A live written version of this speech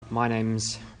My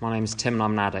name's Tim and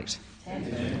I'm an addict.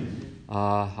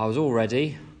 I was all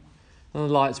ready and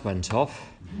the lights went off.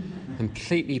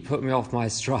 Completely put me off my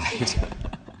stride.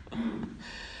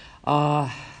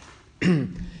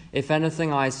 If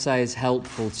anything I say is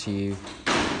helpful to you,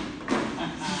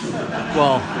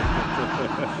 well,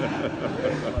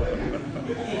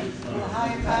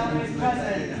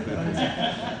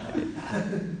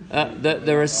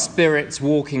 there are spirits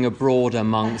walking abroad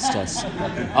amongst us.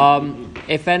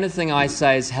 If anything I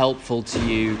say is helpful to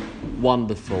you,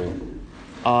 wonderful.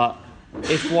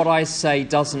 If what I say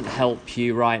doesn't help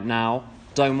you right now,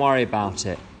 don't worry about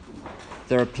it.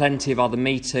 There are plenty of other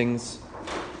meetings.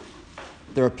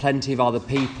 There are plenty of other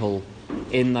people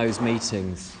in those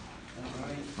meetings.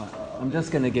 I'm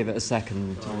just going to give it a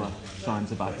second until the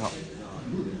signs are back up.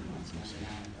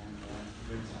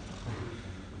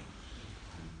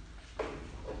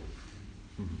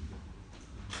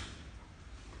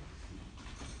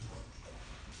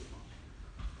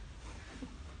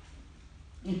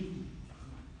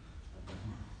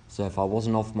 So if I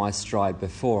wasn't off my stride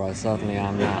before, I certainly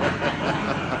am now.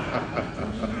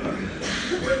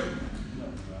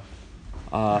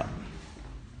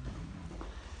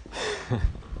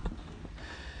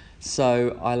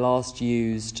 So I last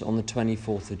used on the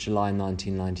 24th of July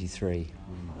 1993.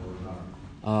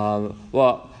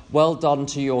 Well done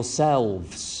to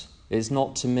yourselves. It's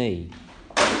not to me.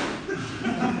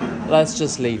 Let's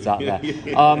just leave that there.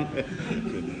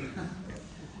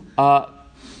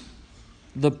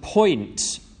 The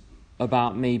point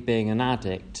about me being an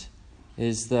addict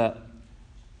is that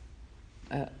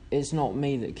it's not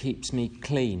me that keeps me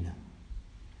clean.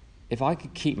 If I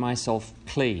could keep myself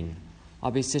clean,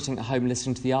 I'd be sitting at home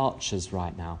listening to the Archers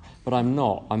right now. But I'm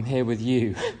not. I'm here with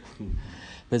you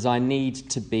because I need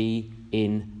to be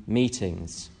in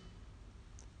meetings,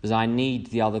 because I need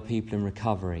the other people in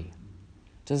recovery.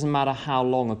 It doesn't matter how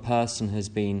long a person has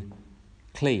been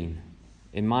clean,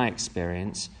 in my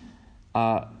experience.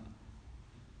 Although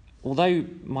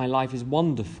my life is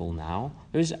wonderful now,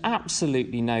 there is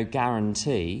absolutely no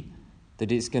guarantee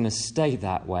that it's going to stay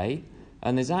that way,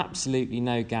 and there's absolutely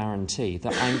no guarantee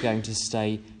that I'm going to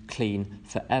stay clean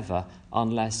forever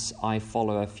unless I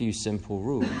follow a few simple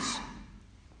rules.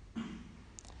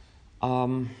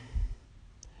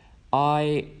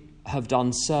 I have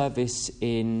done service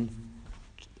in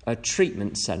a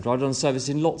treatment centre. I've done service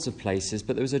in lots of places,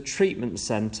 but there was a treatment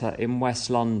centre in West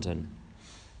London.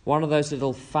 One of those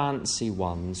little fancy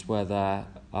ones where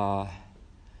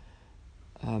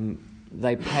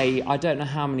they pay, I don't know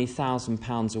how many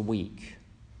 £1,000s a week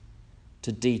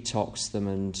to detox them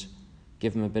and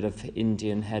give them a bit of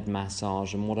Indian head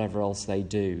massage and whatever else they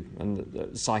do, and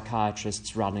the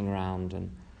psychiatrists running around.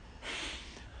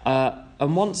 And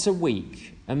once a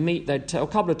week, a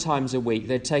couple of times a week,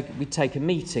 we'd take a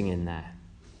meeting in there.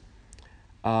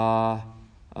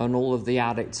 And all of the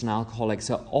addicts and alcoholics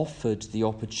are offered the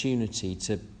opportunity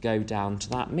to go down to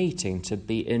that meeting, to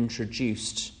be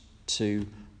introduced to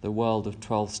the world of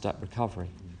 12-step recovery.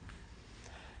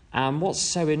 And what's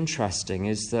so interesting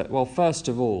is that, well, first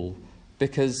of all,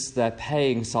 because they're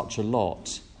paying such a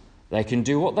lot, they can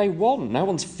do what they want. No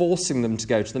one's forcing them to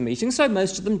go to the meeting, so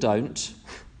most of them don't.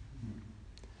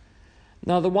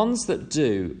 Now, the ones that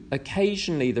do,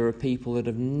 occasionally there are people that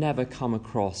have never come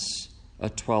across a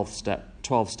 12-step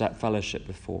fellowship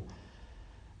before.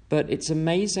 But it's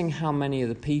amazing how many of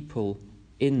the people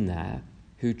in there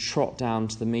who trot down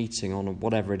to the meeting on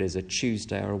whatever it is, a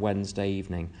Tuesday or a Wednesday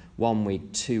evening, 1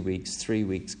 week, 2 weeks, 3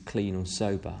 weeks, clean or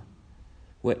sober,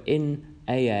 were in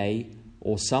AA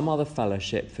or some other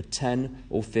fellowship for 10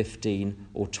 or 15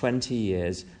 or 20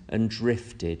 years and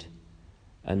drifted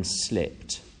and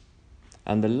slipped.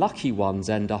 And the lucky ones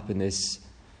end up in this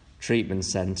treatment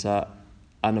centre,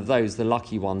 and of those, the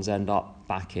lucky ones end up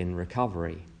back in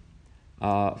recovery.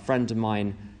 A friend of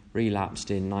mine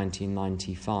relapsed in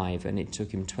 1995, and it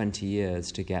took him 20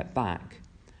 years to get back.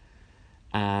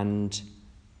 And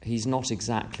he's not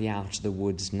exactly out of the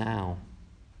woods now.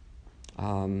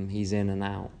 He's in and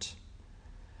out.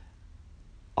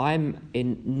 I'm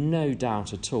in no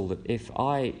doubt at all that if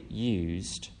I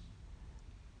used,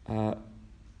 I'd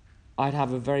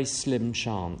have a very slim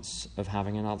chance of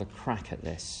having another crack at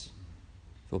this.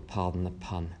 If you'll pardon the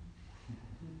pun.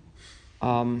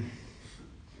 And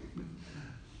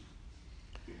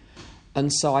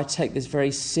so I take this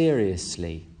very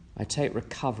seriously. I take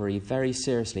recovery very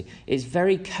seriously. It's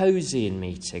very cosy in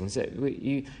meetings.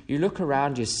 You look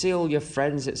around, you see all your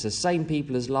friends, it's the same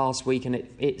people as last week, and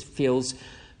it feels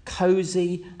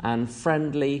cosy and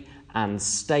friendly and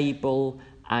stable,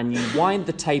 and you wind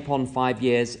the tape on 5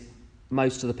 years,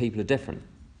 most of the people are different.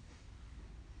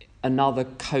 another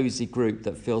cosy group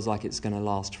that feels like it's going to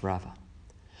last forever.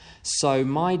 So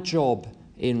my job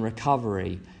in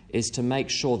recovery is to make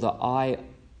sure that I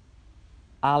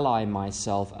ally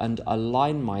myself and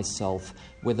align myself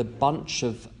with a bunch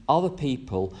of other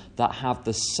people that have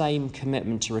the same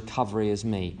commitment to recovery as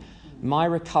me. My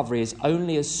recovery is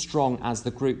only as strong as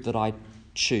the group that I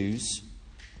choose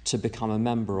to become a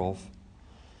member of.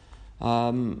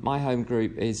 My home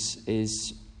group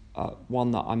is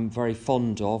one that I'm very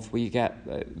fond of. We get,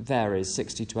 varies,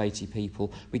 60 to 80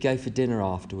 people. We go for dinner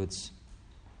afterwards.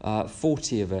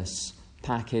 40 of us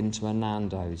pack into a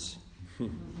Nando's.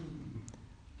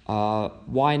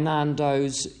 Why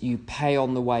Nando's? You pay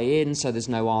on the way in, so there's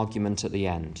no argument at the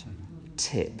end.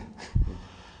 Tip.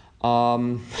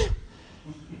 And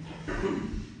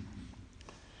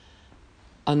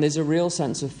there's a real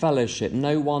sense of fellowship.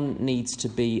 No one needs to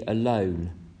be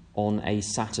alone on a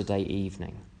Saturday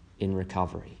evening in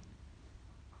recovery.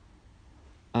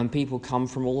 And people come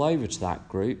from all over to that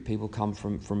group. People come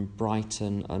from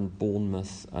Brighton and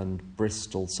Bournemouth and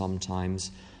Bristol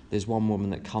sometimes. There's one woman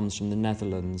that comes from the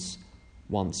Netherlands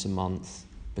once a month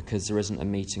because there isn't a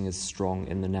meeting as strong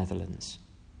in the Netherlands.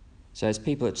 So it's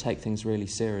people that take things really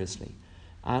seriously.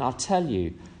 And I'll tell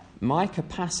you, my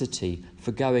capacity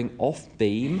for going off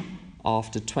beam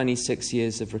after 26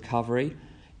 years of recovery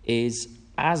is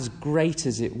as great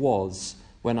as it was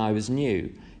when I was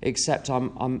new, except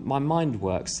my mind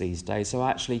works these days. So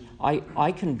actually,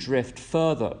 I can drift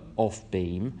further off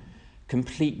beam,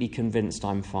 completely convinced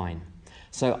I'm fine.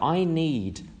 So I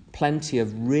need plenty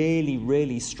of really,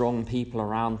 really strong people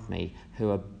around me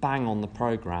who are bang on the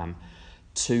programme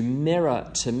to mirror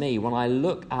to me when I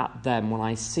look at them, when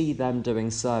I see them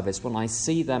doing service, when I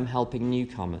see them helping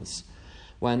newcomers,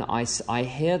 when I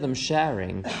hear them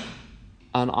sharing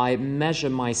and I measure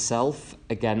myself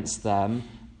against them,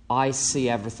 I see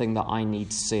everything that I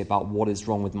need to see about what is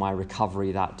wrong with my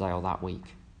recovery that day or that week.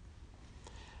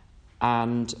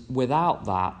 And without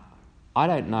that, I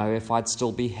don't know if I'd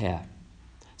still be here.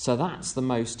 So that's the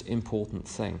most important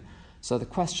thing. So the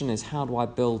question is, how do I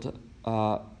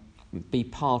be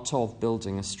part of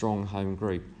building a strong home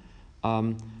group?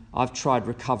 I've tried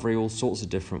recovery all sorts of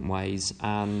different ways,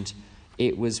 and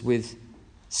it was with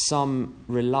some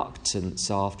reluctance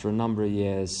after a number of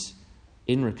years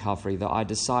in recovery that I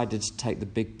decided to take the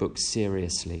big book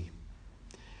seriously.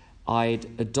 I'd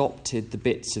adopted the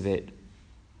bits of it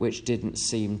which didn't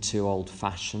seem too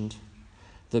old-fashioned,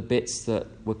 the bits that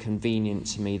were convenient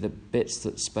to me, the bits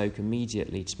that spoke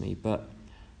immediately to me, but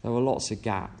there were lots of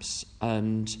gaps.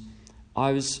 And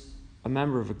I was a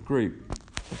member of a group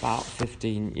about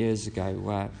 15 years ago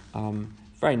where,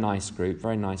 very nice group,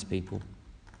 very nice people,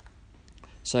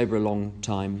 sober a long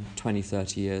time, 20,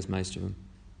 30 years, most of them.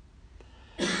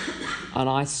 And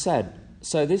I said,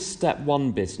 so this step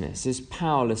one business, this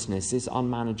powerlessness, this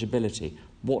unmanageability,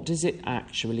 what does it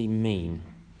actually mean?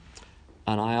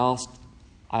 And I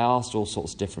asked all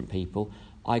sorts of different people.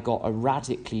 I got a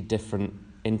radically different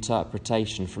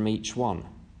interpretation from each one.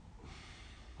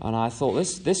 And I thought,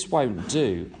 this won't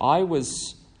do. I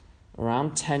was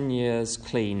around 10 years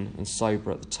clean and sober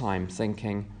at the time,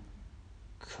 thinking,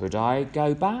 could I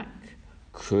go back?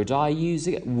 Could I use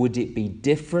it? Would it be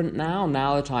different now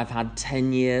that I've had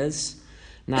 10 years?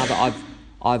 Now that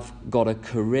I've got a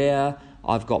career,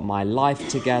 I've got my life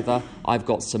together, I've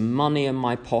got some money in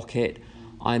my pocket,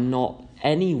 I'm not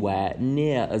anywhere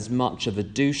near as much of a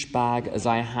douchebag as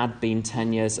I had been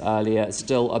 10 years earlier,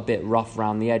 still a bit rough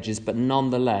around the edges, but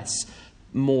nonetheless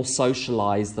more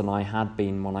socialised than I had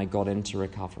been when I got into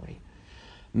recovery.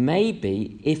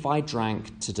 Maybe if I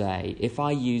drank today, if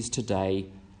I used today,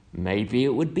 maybe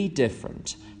it would be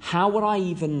different. How would I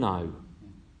even know?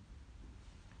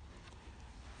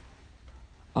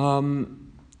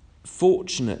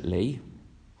 Fortunately,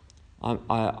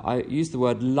 I used the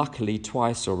word luckily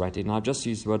twice already, and I've just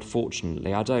used the word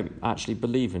fortunately. I don't actually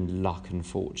believe in luck and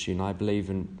fortune. I believe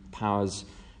in powers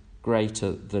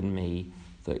greater than me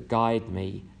that guide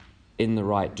me in the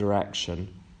right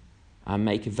direction and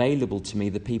make available to me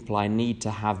the people I need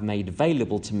to have made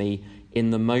available to me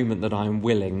in the moment that I'm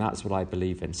willing. That's what I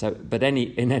believe in. So, but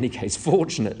in any case,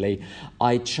 fortunately,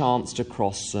 I chanced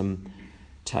across some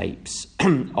tapes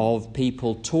of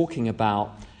people talking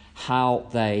about how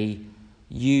they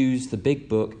use the big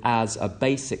book as a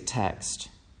basic text.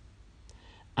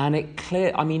 And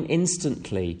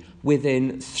instantly,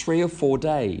 within 3 or 4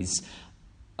 days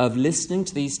of listening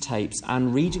to these tapes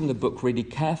and reading the book really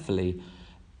carefully,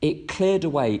 it cleared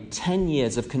away 10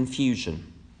 years of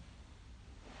confusion.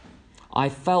 I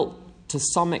felt, to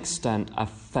some extent, a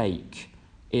fake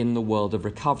in the world of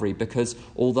recovery, because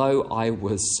although I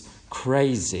was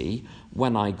crazy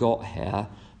when I got here,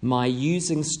 my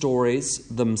using stories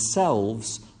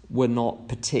themselves were not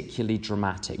particularly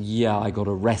dramatic. Yeah, I got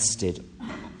arrested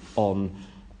on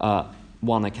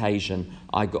one occasion.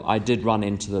 I did run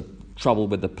into the trouble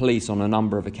with the police on a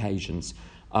number of occasions.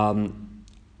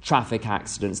 Traffic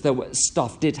accidents.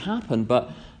 Stuff did happen,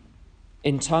 but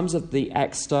in terms of the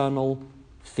external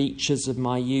features of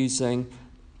my using,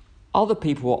 other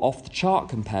people were off the chart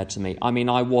compared to me. I mean,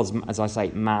 I was, as I say,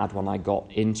 mad when I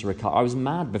got into recovery. I was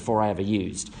mad before I ever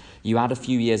used. You add a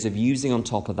few years of using on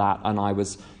top of that, and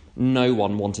no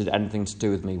one wanted anything to do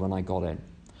with me when I got in.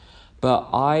 But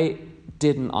I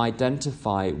didn't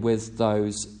identify with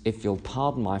those, if you'll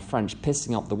pardon my French,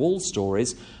 pissing up the wall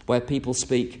stories, where people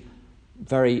speak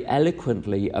very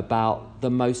eloquently about the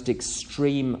most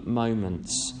extreme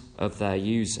moments of their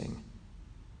using.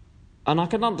 And I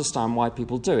can understand why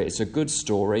people do it. It's a good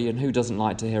story, and who doesn't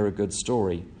like to hear a good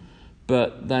story?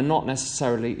 But they're not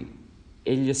necessarily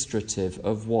illustrative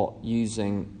of what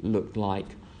using looked like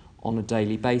on a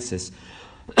daily basis.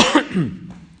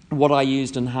 What I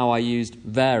used and how I used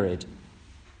varied.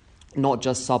 Not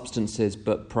just substances,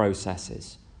 but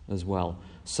processes as well.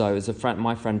 So as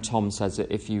my friend Tom says,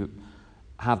 that if you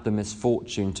have the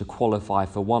misfortune to qualify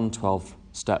for one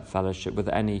 12-step fellowship, with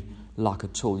any luck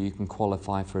at all, you can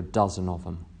qualify for a dozen of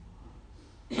them.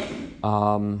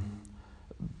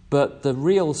 But the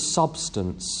real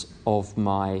substance of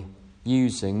my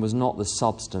using was not the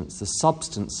substance. The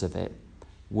substance of it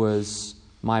was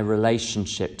my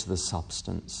relationship to the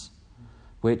substance,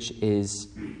 which is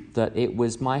that it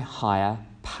was my higher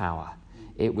power.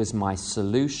 It was my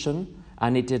solution.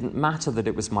 And it didn't matter that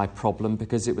it was my problem,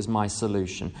 because it was my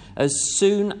solution. As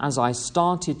soon as I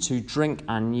started to drink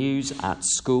and use at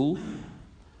school,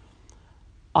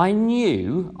 I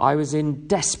knew I was in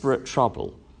desperate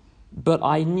trouble, but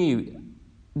I knew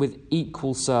with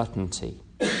equal certainty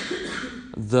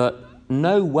that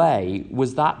no way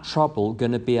was that trouble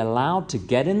going to be allowed to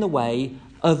get in the way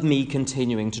of me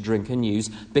continuing to drink and use,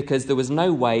 because there was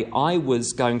no way I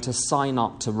was going to sign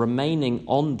up to remaining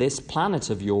on this planet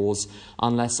of yours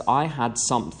unless I had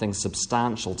something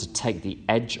substantial to take the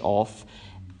edge off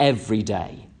every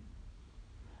day.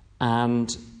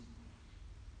 And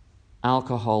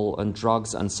alcohol and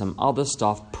drugs and some other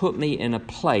stuff put me in a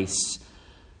place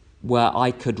where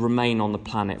I could remain on the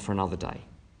planet for another day.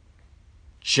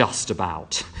 Just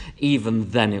about. Even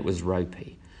then it was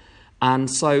ropey. And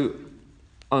so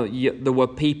there were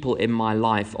people in my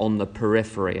life on the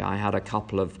periphery. I had a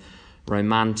couple of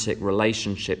romantic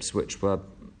relationships which were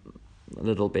a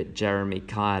little bit Jeremy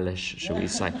Kyle-ish, shall we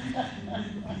say.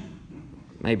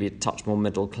 Maybe a touch more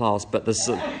middle class, but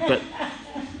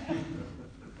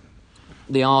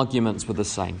the arguments were the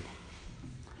same.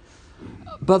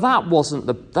 But that wasn't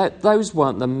those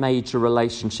weren't the major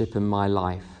relationship in my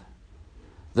life.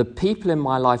 The people in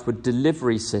my life were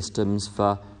delivery systems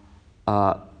for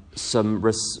some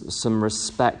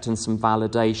respect and some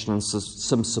validation and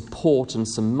some support and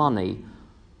some money.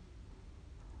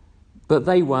 But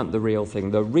they weren't the real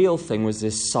thing. The real thing was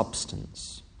this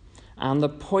substance. And the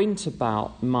point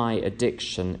about my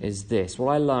addiction is this.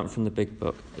 What I learnt from the big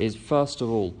book is, first of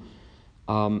all,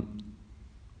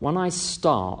 when I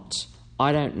start,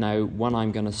 I don't know when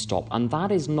I'm going to stop. And that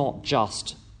is not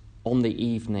just on the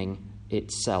evening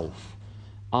itself.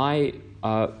 I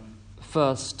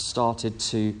first started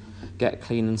to get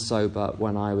clean and sober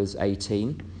when I was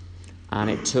 18, and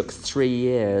it took 3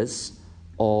 years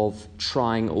of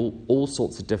trying all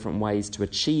sorts of different ways to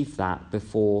achieve that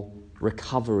before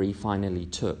recovery finally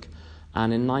took.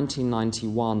 And in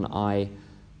 1991 I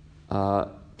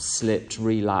slipped,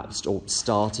 relapsed, or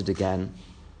started again,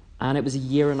 and it was a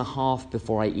year and a half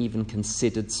before I even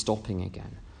considered stopping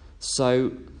again.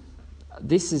 So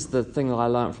this is the thing that I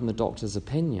learned from the doctor's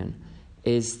opinion,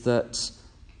 is that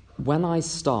when I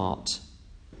start,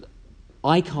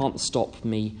 I can't stop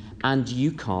me and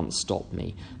you can't stop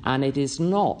me. And it is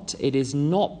not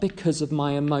because of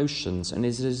my emotions, and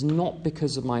it is not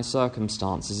because of my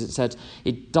circumstances. It said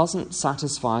it doesn't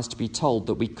satisfy us to be told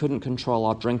that we couldn't control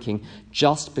our drinking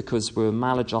just because we were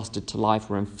maladjusted to life,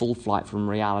 we're in full flight from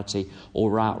reality, or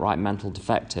we're outright mental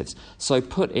defectives. So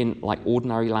put in like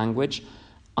ordinary language,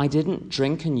 I didn't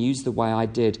drink and use the way I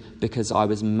did because I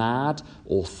was mad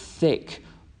or thick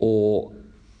or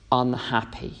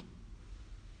unhappy.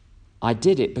 I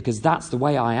did it because that's the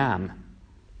way I am.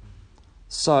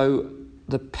 So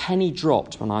the penny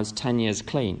dropped when I was 10 years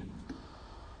clean.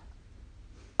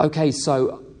 Okay,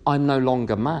 so I'm no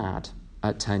longer mad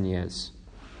at 10 years.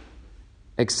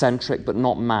 Eccentric but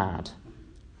not mad.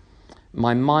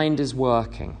 My mind is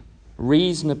working.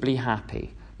 reasonably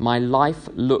happy, my life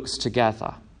looks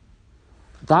together,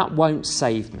 that won't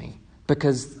save me,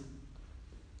 because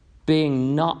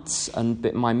being nuts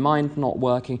and my mind not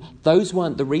working, those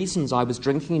weren't the reasons I was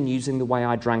drinking and using the way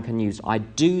I drank and used. I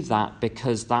do that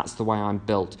because that's the way I'm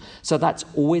built. So that's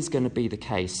always going to be the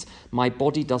case. My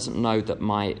body doesn't know that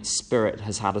my spirit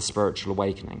has had a spiritual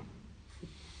awakening.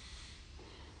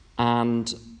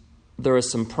 And there are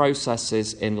some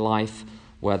processes in life,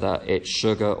 whether it's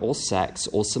sugar or sex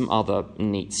or some other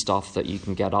neat stuff that you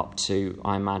can get up to,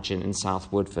 I imagine, in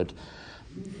South Woodford,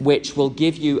 which will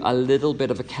give you a little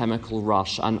bit of a chemical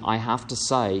rush. And I have to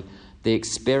say, the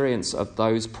experience of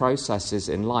those processes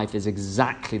in life is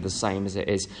exactly the same as it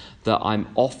is that I'm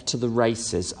off to the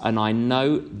races, and I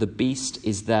know the beast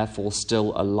is therefore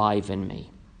still alive in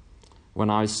me. When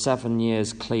I was 7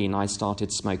 years clean, I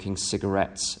started smoking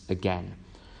cigarettes again,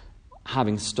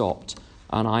 having stopped.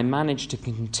 And I managed to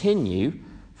continue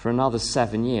for another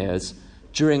 7 years,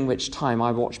 during which time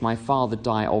I watched my father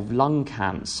die of lung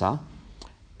cancer.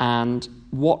 And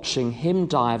watching him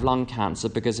die of lung cancer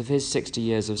because of his 60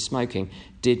 years of smoking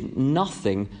did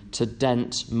nothing to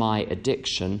dent my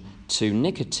addiction to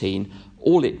nicotine.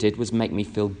 All it did was make me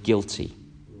feel guilty.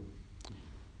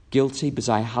 Guilty because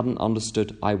I hadn't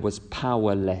understood I was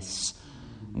powerless.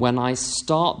 When I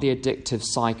start the addictive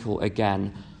cycle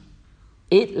again,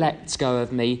 it lets go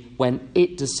of me when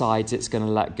it decides it's going to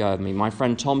let go of me. My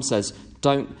friend Tom says,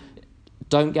 don't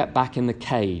get back in the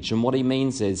cage. And what he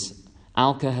means is,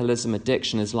 alcoholism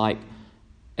addiction is like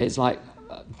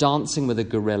dancing with a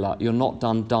gorilla. You're not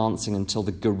done dancing until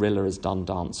the gorilla is done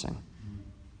dancing.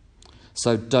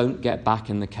 So don't get back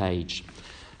in the cage.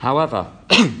 However,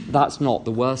 that's not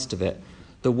the worst of it.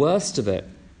 The worst of it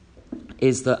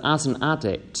is that as an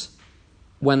addict,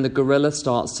 when the gorilla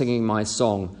starts singing my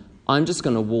song, I'm just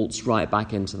going to waltz right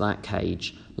back into that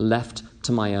cage, left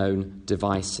to my own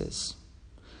devices.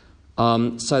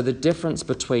 So the difference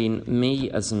between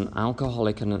me as an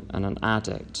alcoholic and an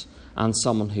addict and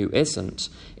someone who isn't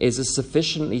is a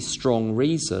sufficiently strong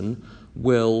reason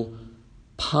will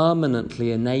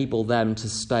permanently enable them to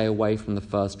stay away from the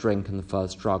first drink and the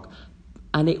first drug.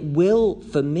 And it will,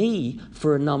 for me,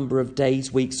 for a number of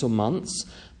days, weeks or months,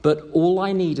 but all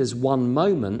I need is one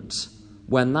moment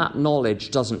when that knowledge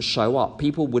doesn't show up.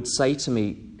 People would say to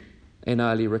me in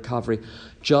early recovery,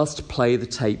 just play the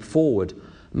tape forward.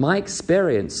 My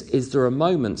experience is there are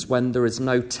moments when there is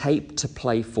no tape to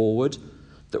play forward,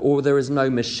 or there is no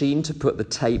machine to put the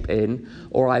tape in,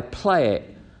 or I play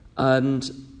it and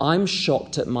I'm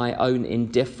shocked at my own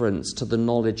indifference to the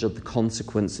knowledge of the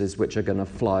consequences which are going to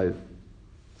flow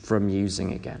from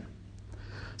using again.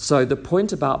 So the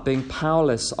point about being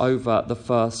powerless over the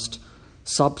first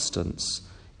substance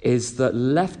is that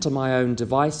left to my own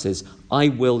devices, I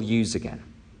will use again.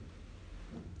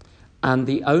 And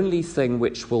the only thing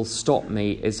which will stop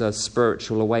me is a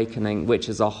spiritual awakening, which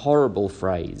is a horrible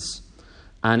phrase.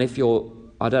 And if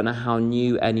I don't know how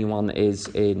new anyone is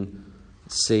in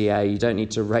CA, you don't need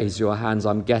to raise your hands.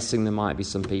 I'm guessing there might be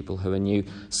some people who are new.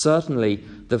 Certainly,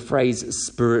 the phrase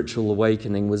spiritual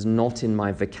awakening was not in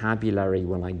my vocabulary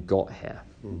when I got here.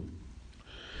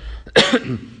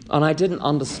 And I didn't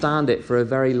understand it for a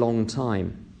very long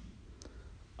time.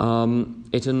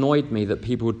 It annoyed me that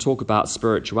people would talk about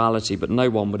spirituality, but no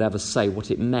one would ever say what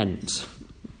it meant.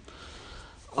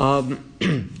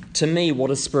 To me,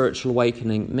 what a spiritual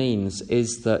awakening means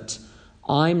is that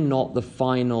I'm not the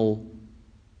final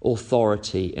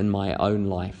authority in my own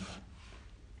life.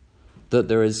 That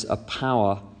there is a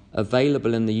power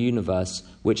available in the universe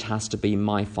which has to be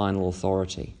my final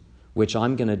authority, which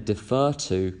I'm going to defer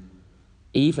to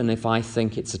even if I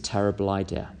think it's a terrible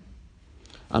idea.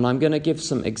 And I'm going to give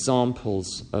some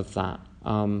examples of that.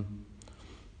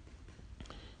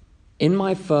 In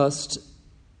my first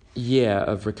year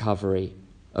of recovery,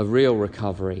 of real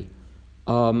recovery,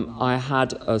 I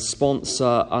had a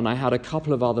sponsor and I had a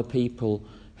couple of other people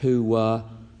who were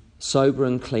sober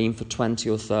and clean for 20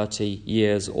 or 30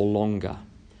 years or longer.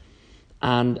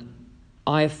 And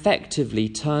I effectively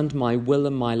turned my will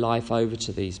and my life over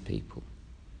to these people.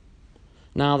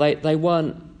 Now, they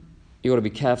weren't. You've got to be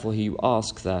careful who you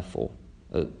ask, therefore,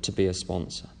 to be a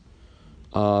sponsor.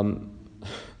 You want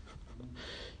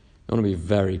to be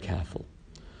very careful.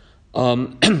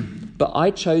 But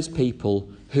I chose people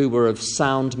who were of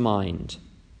sound mind,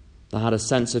 that had a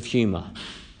sense of humour,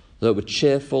 that were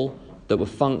cheerful, that were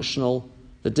functional,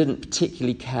 that didn't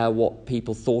particularly care what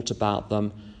people thought about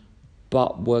them,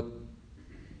 but were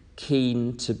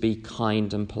keen to be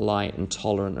kind and polite and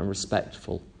tolerant and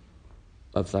respectful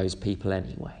of those people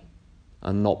anyway.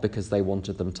 And not because they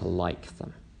wanted them to like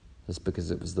them. It's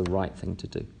because it was the right thing to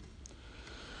do.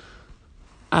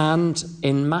 And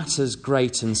in matters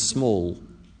great and small,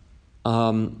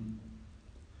 I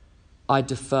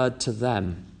deferred to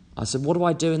them. I said, what do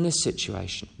I do in this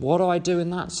situation? What do I do in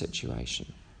that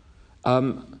situation?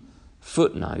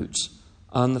 Footnote,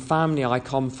 the family I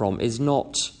come from is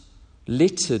not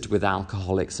littered with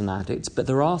alcoholics and addicts, but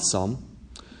there are some,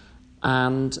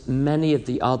 and many of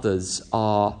the others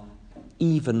are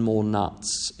even more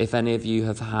nuts. If any of you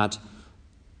have had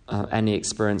any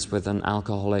experience with an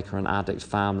alcoholic or an addict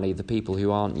family, the people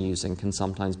who aren't using can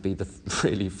sometimes be the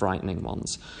really frightening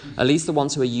ones. At least the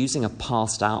ones who are using are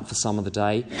passed out for some of the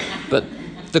day, but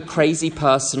the crazy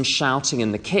person shouting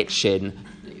in the kitchen,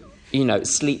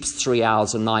 sleeps 3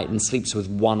 hours a night and sleeps with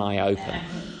one eye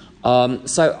open.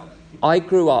 So I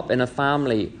grew up in a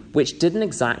family which didn't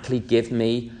exactly give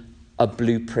me a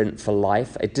blueprint for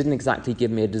life. It didn't exactly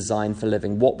give me a design for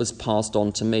living. What was passed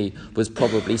on to me was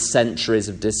probably centuries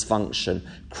of dysfunction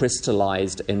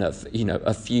crystallized in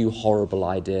a few horrible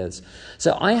ideas.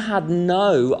 So I had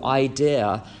no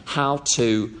idea how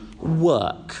to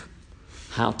work,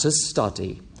 how to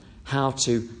study, how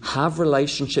to have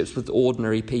relationships with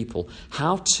ordinary people,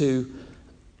 how to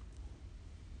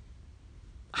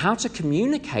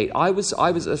communicate. I was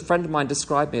a friend of mine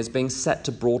described me as being set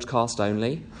to broadcast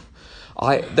only.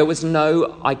 I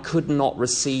could not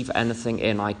receive anything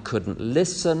in. I couldn't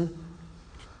listen.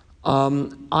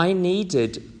 I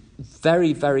needed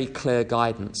very, very clear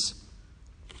guidance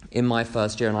in my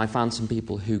first year, and I found some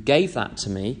people who gave that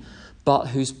to me, but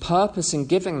whose purpose in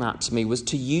giving that to me was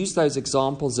to use those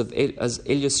examples as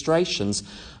illustrations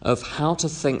of how to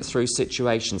think through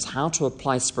situations, how to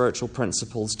apply spiritual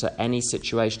principles to any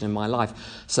situation in my life,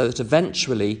 so that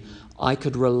eventually I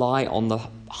could rely on the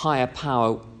higher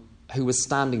power who was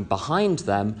standing behind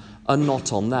them and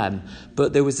not on them.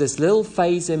 But there was this little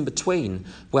phase in between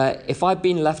where if I'd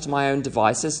been left to my own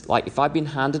devices, like if I'd been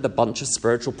handed a bunch of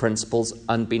spiritual principles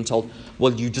and been told,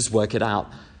 well, you just work it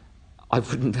out, I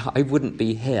wouldn't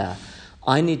be here.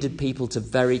 I needed people to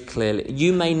very clearly,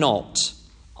 you may not,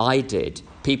 I did.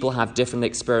 People have different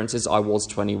experiences. I was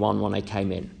 21 when I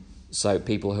came in. So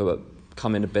people who are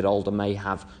come in a bit older may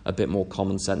have a bit more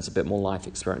common sense, a bit more life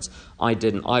experience. I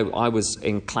didn't. I was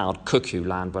in cloud cuckoo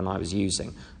land when I was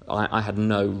using. I had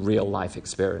no real life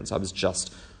experience. I was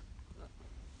just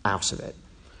out of it.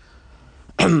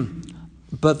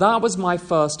 But that was my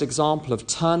first example of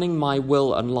turning my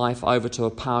will and life over to a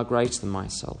power greater than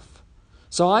myself.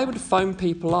 So I would phone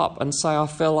people up and say, I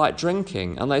feel like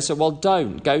drinking. And they said, well,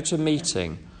 don't. Go to a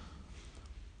meeting.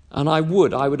 And I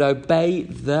would obey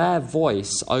their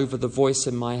voice over the voice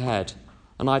in my head.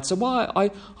 And I'd say, well,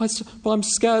 I'm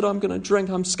scared I'm going to drink,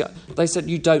 I'm scared. They said,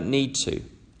 you don't need to.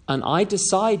 And I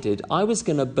decided I was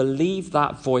going to believe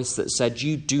that voice that said,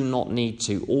 you do not need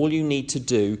to. All you need to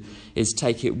do is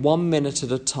take it 1 minute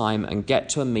at a time and get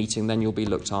to a meeting, then you'll be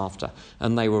looked after.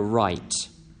 And they were right.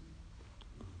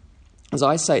 As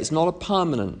I say, it's not a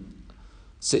permanent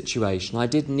situation. I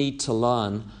did need to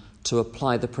learn to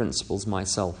apply the principles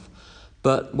myself.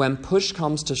 But when push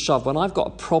comes to shove, when I've got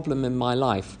a problem in my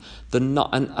life, and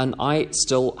I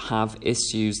still have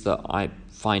issues that I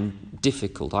find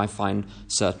difficult. I find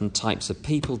certain types of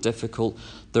people difficult.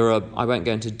 I won't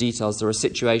go into details, there are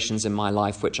situations in my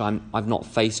life which I've not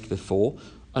faced before,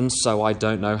 and so I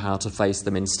don't know how to face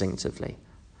them instinctively.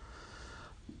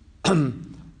 The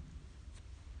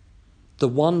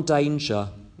one danger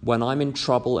when I'm in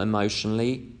trouble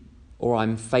emotionally, or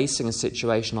I'm facing a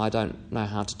situation I don't know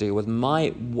how to deal with,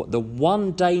 the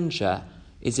one danger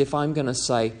is if I'm going to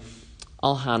say,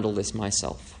 I'll handle this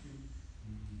myself.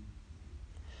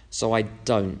 So I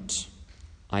don't.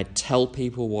 I tell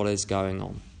people what is going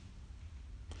on.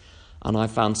 And I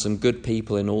found some good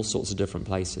people in all sorts of different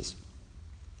places.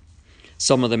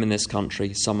 Some of them in this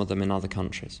country, some of them in other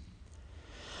countries.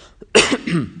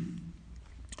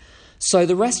 So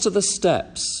the rest of the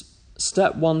steps,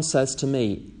 step 1 says to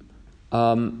me,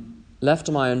 left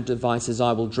to my own devices,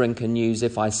 I will drink and use.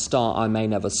 If I start, I may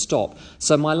never stop.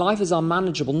 So my life is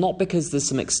unmanageable, not because there's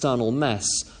some external mess.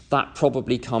 That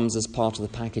probably comes as part of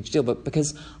the package deal, but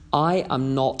because I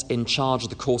am not in charge of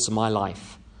the course of my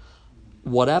life.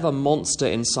 Whatever monster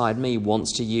inside me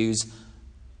wants to use,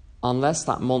 unless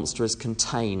that monster is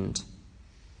contained,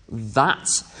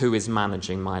 that's who is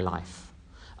managing my life.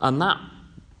 And that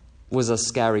was a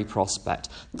scary prospect.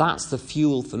 That's the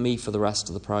fuel for me for the rest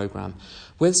of the program.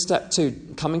 With step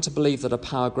 2, coming to believe that a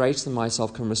power greater than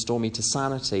myself can restore me to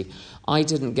sanity, I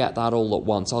didn't get that all at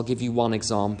once. I'll give you one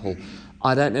example.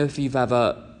 I don't know if you've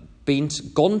ever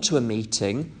gone to a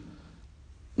meeting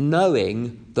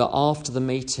knowing that after the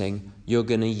meeting you're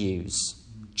going to use.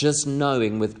 Just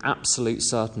knowing with absolute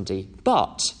certainty.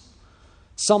 But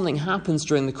something happens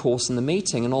during the course of the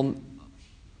meeting, and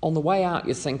on the way out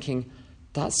you're thinking,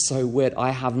 that's so weird,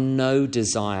 I have no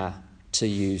desire to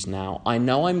use now. I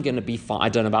know I'm going to be fine. I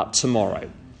don't know about tomorrow.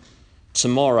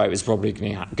 Tomorrow is probably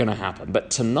going to happen.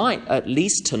 But tonight, at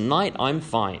least tonight, I'm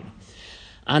fine.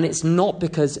 And it's not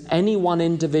because any one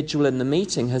individual in the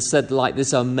meeting has said like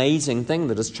this amazing thing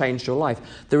that has changed your life.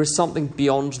 There is something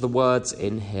beyond the words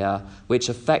in here which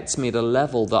affects me at a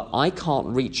level that I can't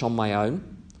reach on my own.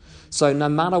 So no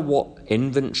matter what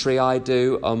inventory I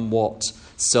do and what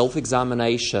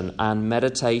self-examination and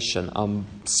meditation and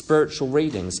spiritual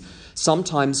readings,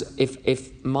 sometimes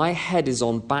if my head is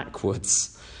on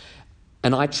backwards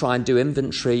and I try and do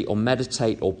inventory or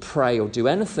meditate or pray or do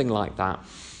anything like that,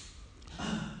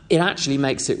 it actually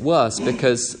makes it worse,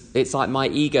 because it's like my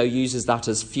ego uses that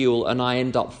as fuel and I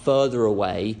end up further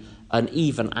away and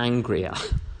even angrier.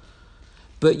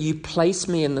 But you place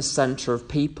me in the centre of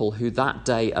people who that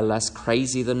day are less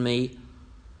crazy than me,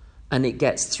 and it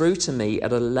gets through to me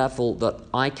at a level that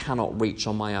I cannot reach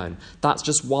on my own. That's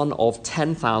just one of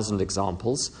 10,000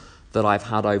 examples that I've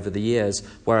had over the years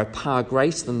where a power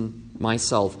greater than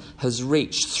myself has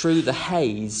reached through the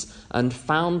haze and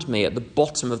found me at the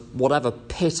bottom of whatever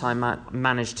pit I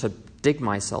managed to dig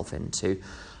myself into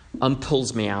and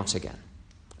pulls me out again.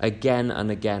 Again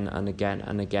and again and again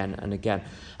and again and again.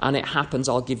 And it happens,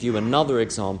 I'll give you another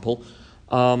example.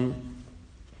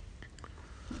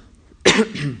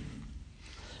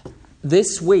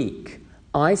 This week,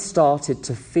 I started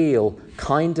to feel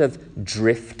kind of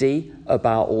drifty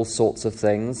about all sorts of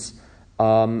things,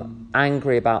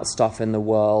 angry about stuff in the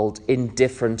world,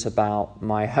 indifferent about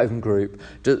my home group,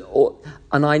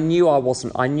 and I knew I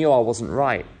wasn't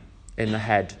right in the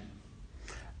head.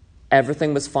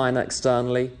 Everything was fine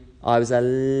externally. I was a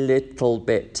little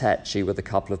bit tetchy with a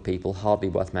couple of people, hardly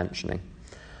worth mentioning.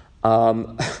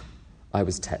 I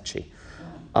was tetchy.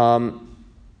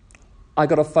 I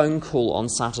got a phone call on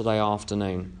Saturday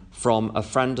afternoon from a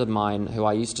friend of mine who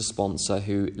I used to sponsor,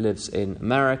 who lives in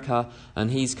America,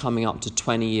 and he's coming up to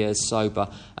 20 years sober,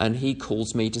 and he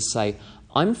calls me to say,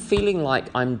 I'm feeling like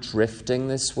I'm drifting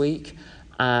this week,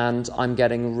 and I'm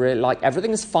getting really, like,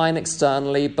 everything is fine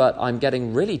externally, but I'm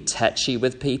getting really tetchy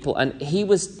with people. And he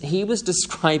was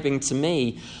describing to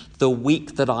me the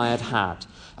week that I had had,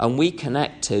 and we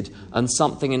connected, and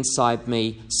something inside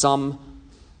me, some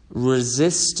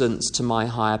resistance to my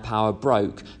higher power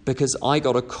broke, because I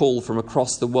got a call from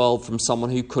across the world from someone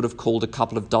who could have called a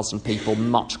couple of dozen people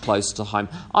much closer to home.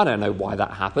 I don't know why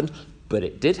that happened, but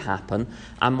it did happen,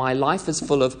 and my life is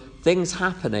full of things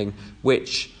happening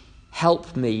which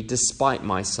help me despite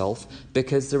myself,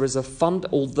 because there is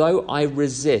although I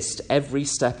resist every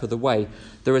step of the way,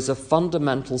 there is a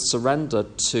fundamental surrender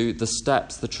to the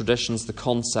steps, the traditions, the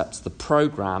concepts, the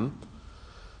program,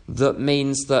 that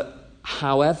means that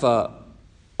however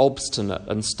obstinate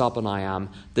and stubborn I am,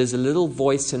 there's a little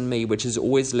voice in me which is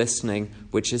always listening,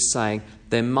 which is saying,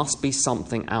 there must be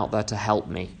something out there to help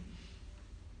me.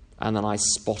 And then I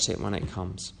spot it when it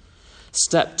comes.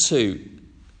 Step 2,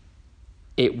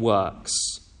 it works.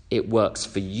 It works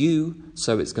for you,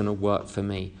 so it's going to work for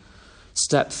me.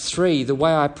 Step 3, the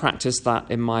way I practice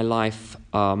that in my life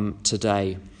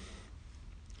today.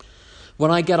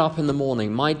 When I get up in the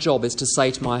morning, my job is to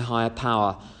say to my higher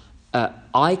power,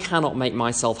 I cannot make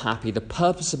myself happy. The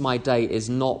purpose of my day is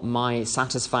not my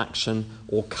satisfaction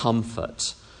or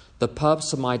comfort. The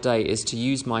purpose of my day is to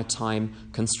use my time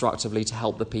constructively to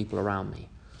help the people around me.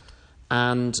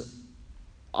 And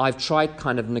I've tried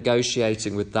kind of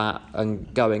negotiating with that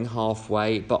and going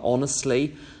halfway, but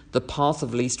honestly, the path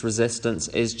of least resistance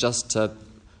is just to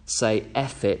say,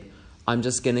 F it, I'm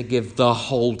just going to give the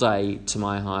whole day to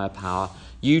my higher power.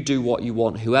 You do what you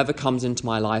want. Whoever comes into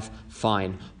my life,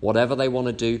 fine. Whatever they want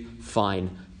to do,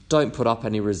 fine. Don't put up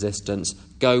any resistance.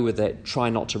 Go with it. Try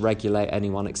not to regulate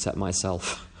anyone except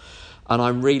myself. And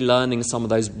I'm relearning some of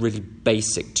those really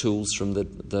basic tools from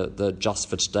the Just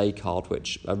for Today card,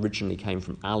 which originally came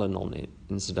from Alan on it,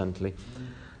 incidentally.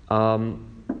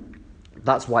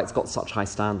 That's why it's got such high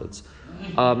standards.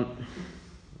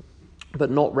 But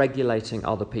not regulating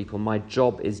other people. My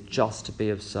job is just to be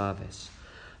of service.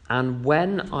 And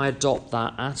when I adopt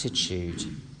that attitude,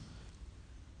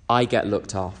 I get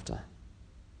looked after.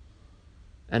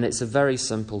 And it's a very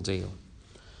simple deal.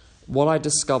 What I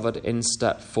discovered in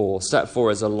step 4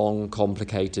 is a long,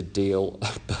 complicated deal,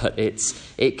 but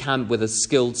it can, with a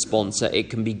skilled sponsor, it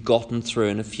can be gotten through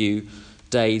in a few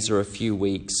days or a few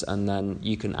weeks, and then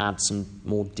you can add some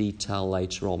more detail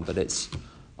later on. But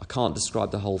I can't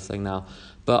describe the whole thing now.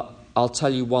 But I'll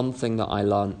tell you one thing that I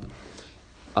learned.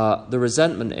 The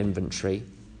resentment inventory,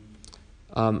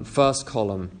 first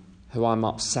column, who I'm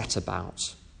upset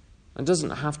about. It doesn't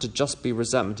have to just be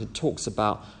resentment. It talks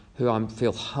about who I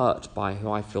feel hurt by,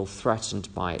 who I feel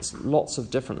threatened by. It's lots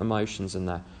of different emotions in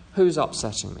there. Who's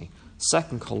upsetting me?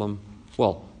 Second column,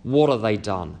 well, what have they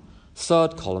done?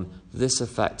 Third column, this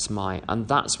affects my, and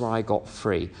that's where I got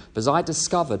free. Because I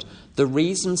discovered the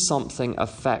reason something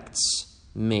affects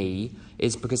me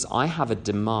is because I have a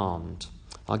demand.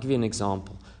 I'll give you an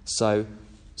example. So,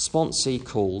 sponsee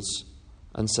calls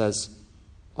and says,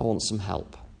 I want some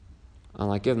help.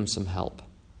 And I give them some help.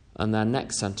 And their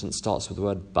next sentence starts with the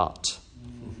word but.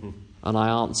 And I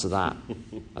answer that.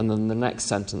 And then the next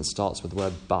sentence starts with the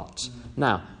word but.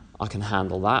 Now, I can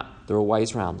handle that. There are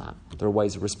ways around that. There are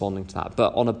ways of responding to that.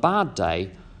 But on a bad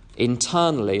day,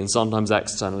 internally and sometimes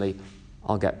externally,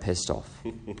 I'll get pissed off.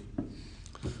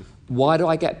 Why do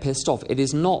I get pissed off? It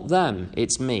is not them,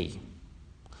 it's me.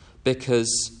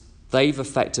 Because they've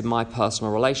affected my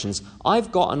personal relations.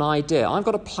 I've got an idea, I've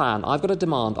got a plan, I've got a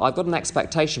demand, I've got an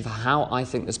expectation for how I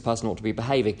think this person ought to be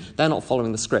behaving. They're not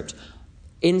following the script.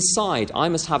 Inside, I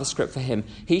must have a script for him.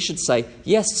 He should say,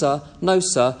 yes, sir, no,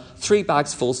 sir, 3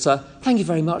 bags full, sir, thank you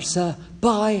very much, sir,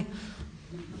 bye.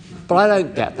 But I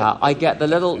don't get that. I get the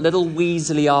little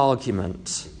weaselly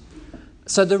argument.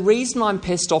 So the reason I'm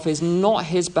pissed off is not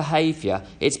his behaviour.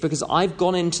 It's because I've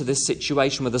gone into this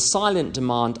situation with a silent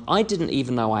demand I didn't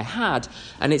even know I had,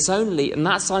 and that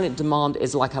silent demand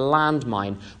is like a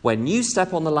landmine. When you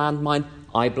step on the landmine,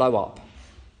 I blow up.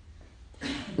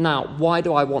 Now, why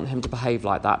do I want him to behave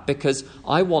like that? Because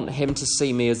I want him to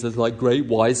see me as this great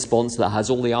wise sponsor that has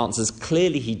all the answers.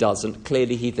 Clearly he doesn't.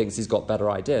 Clearly he thinks he's got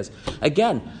better ideas.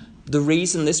 Again, the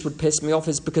reason this would piss me off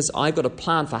is because I've got a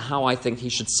plan for how I think he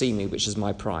should see me, which is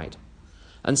my pride.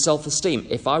 And self-esteem.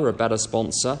 If I were a better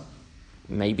sponsor,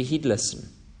 maybe he'd listen.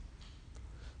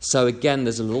 So again,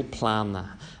 there's a little plan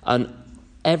there. And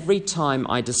every time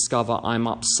I discover I'm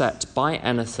upset by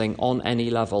anything on any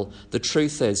level, the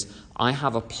truth is I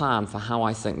have a plan for how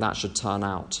I think that should turn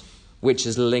out, which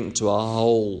is linked to a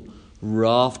whole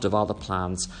raft of other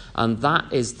plans. And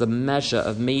that is the measure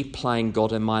of me playing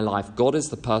God in my life. God is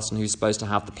the person who's supposed to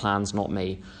have the plans, not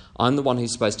me. I'm the one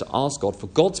who's supposed to ask God for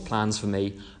God's plans for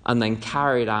me and then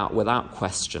carry it out without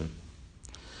question.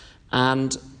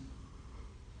 And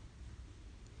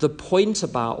the point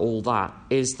about all that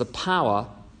is the power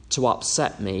to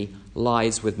upset me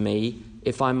lies with me.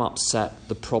 If I'm upset,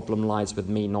 the problem lies with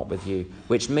me, not with you.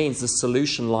 Which means the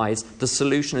solution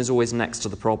is always next to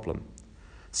the problem.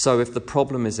 So if the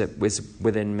problem is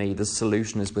within me, the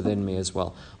solution is within me as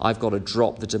well. I've got to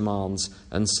drop the demands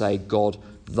and say, God,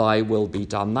 thy will be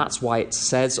done. That's why it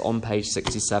says on page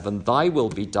 67, thy will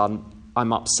be done.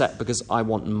 I'm upset because I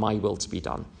want my will to be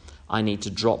done. I need to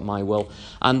drop my will.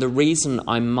 And the reason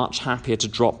I'm much happier to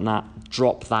drop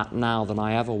that now than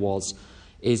I ever was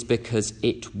is because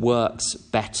it works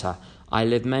better. I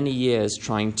lived many years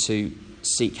trying to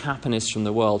seek happiness from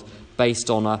the world based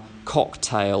on a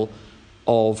cocktail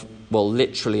of, well,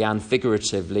 literally and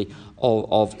figuratively,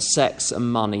 of sex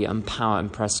and money and power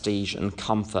and prestige and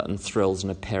comfort and thrills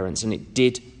and appearance, and it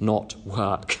did not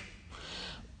work.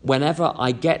 Whenever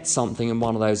I get something in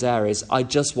one of those areas, I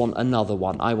just want another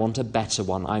one. I want a better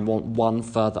one. I want one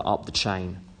further up the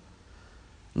chain.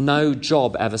 No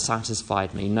job ever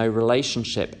satisfied me. No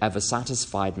relationship ever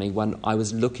satisfied me when I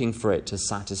was looking for it to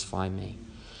satisfy me.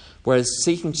 Whereas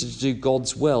seeking to do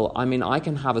God's will, I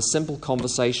can have a simple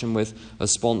conversation with a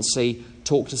sponsee,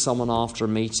 talk to someone after a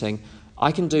meeting.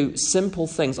 I can do simple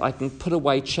things. I can put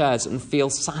away chairs and feel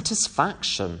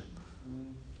satisfaction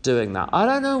doing that. I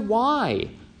don't know why,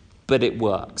 but it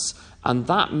works. And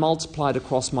that multiplied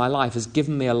across my life has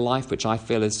given me a life which I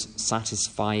feel is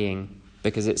satisfying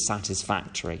because it's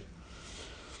satisfactory.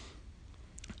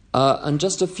 And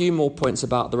just a few more points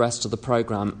about the rest of the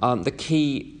programme. The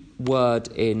key word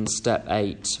in step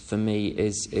 8 for me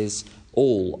is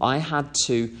all. I had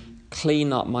to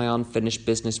clean up my unfinished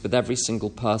business with every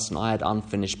single person I had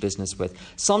unfinished business with.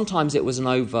 Sometimes it was an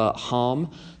overt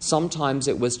harm. Sometimes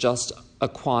it was just a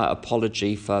quiet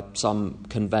apology for some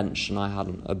convention I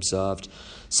hadn't observed.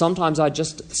 Sometimes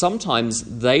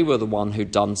they were the one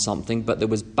who'd done something, but there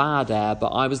was bad air, but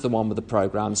I was the one with the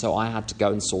programme, so I had to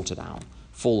go and sort it out.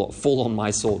 Fall on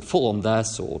my sword, fall on their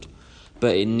sword.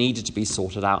 But it needed to be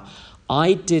sorted out.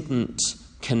 I didn't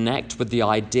connect with the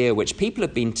idea which people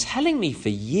have been telling me for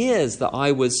years that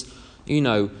I was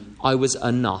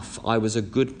enough. I was a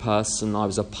good person. I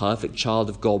was a perfect child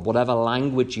of God, whatever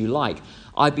language you like.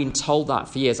 I've been told that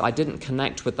for years. I didn't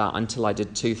connect with that until I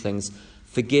did 2 things.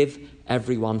 Forgive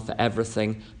everyone for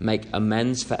everything. Make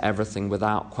amends for everything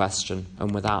without question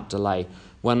and without delay.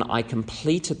 When I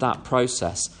completed that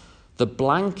process, the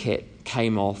blanket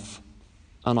came off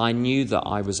and I knew that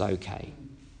I was okay.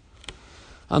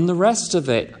 And the rest of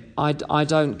it, I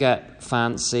don't get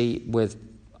fancy with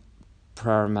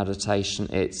prayer and meditation.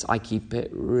 I keep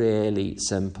it really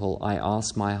simple. I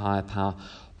ask my higher power,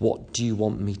 what do you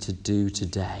want me to do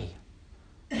today?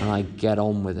 And I get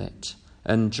on with it.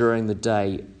 And during the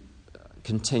day,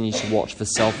 continue to watch for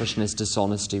selfishness,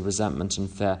 dishonesty, resentment and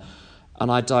fear.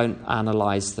 And I don't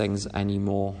analyse things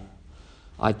anymore.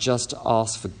 I just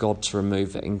ask for God to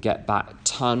remove it and get back,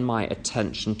 turn my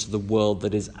attention to the world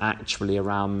that is actually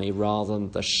around me rather than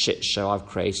the shit show I've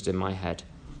created in my head.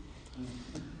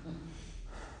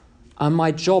 And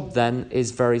my job then is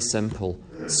very simple.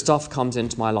 Stuff comes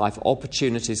into my life,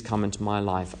 opportunities come into my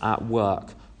life at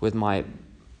work, with my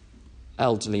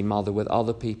elderly mother, with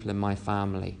other people in my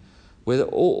family, with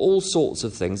all sorts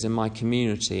of things in my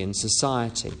community, in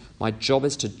society. My job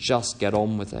is to just get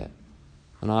on with it.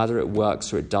 And either it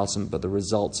works or it doesn't, but the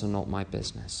results are not my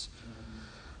business.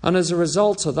 And as a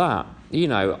result of that,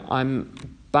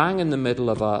 I'm bang in the middle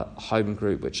of a home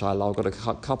group, which I love. I've got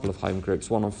a couple of home groups,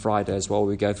 one on Friday as well.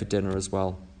 We go for dinner as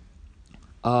well.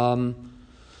 I've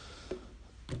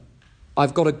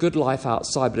got a good life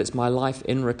outside, but it's my life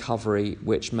in recovery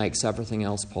which makes everything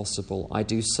else possible. I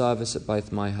do service at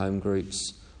both my home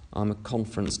groups. I'm a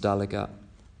conference delegate.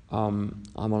 I'm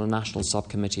on a national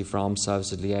subcommittee for Armed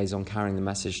Services Liaison, carrying the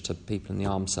message to people in the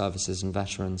armed services and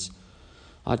veterans.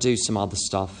 I do some other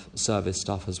stuff, service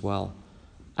stuff as well.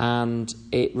 And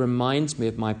it reminds me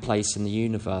of my place in the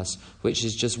universe, which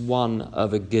is just one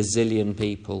of a gazillion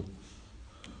people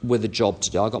with a job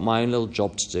to do. I've got my own little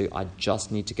job to do. I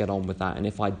just need to get on with that. And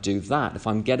if I do that, if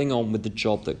I'm getting on with the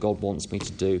job that God wants me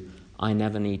to do, I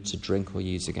never need to drink or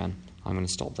use again. I'm going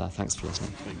to stop there. Thanks for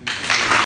listening.